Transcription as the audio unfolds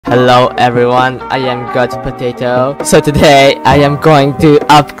Hello everyone, I am GODPOTATO. So today I am going to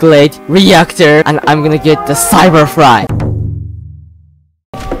upgrade reactor and I'm gonna get the cyberfly.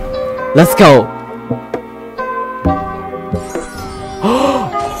 Let's go.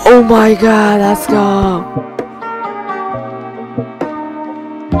 Oh my god, let's go.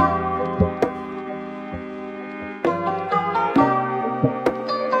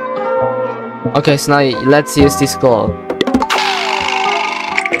 Okay, so now let's use this goal.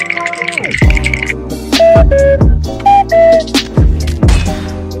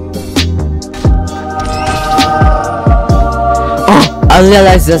 Oh, I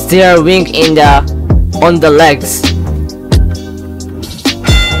realized that there are wings on the legs.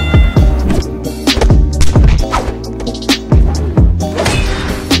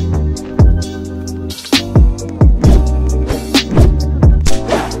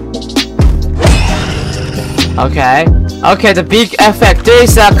 Okay, the big effect. There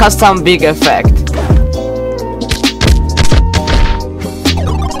is a custom big effect.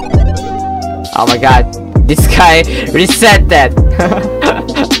 Oh my god, this guy reset that.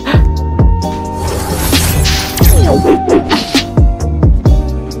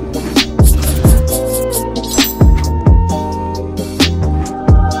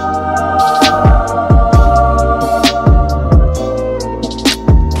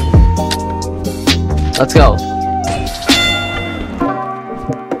 Let's go.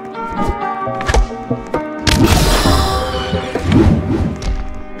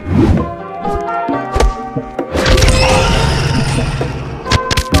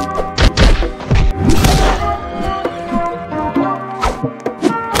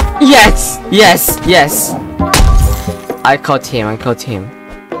 Yes. I caught him.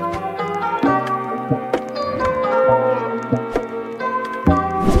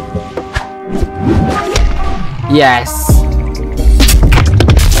 Yes.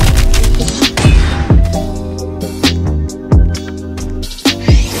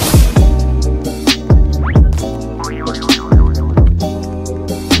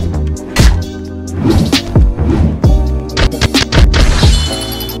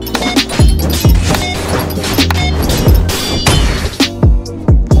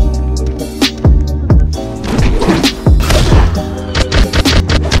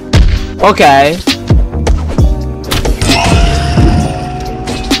 Okay.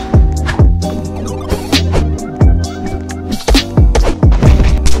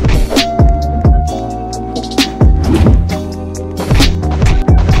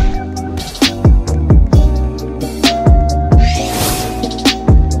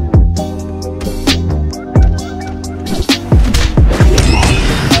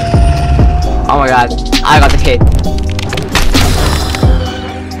 Oh my god, I got the hit.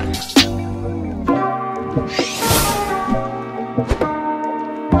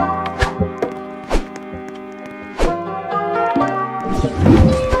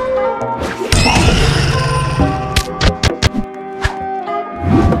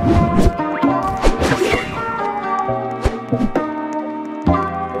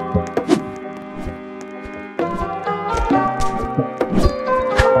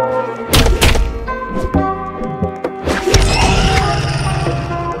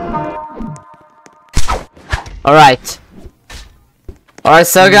 Alright,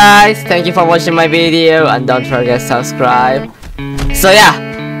 so guys, thank you for watching my video and don't forget to subscribe. So yeah,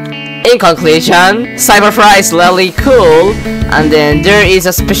 in conclusion, cyberfly is really cool and then there is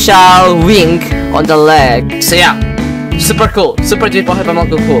a special wing on the leg. So yeah, super cool, super duper hyper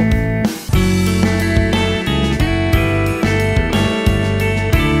cool.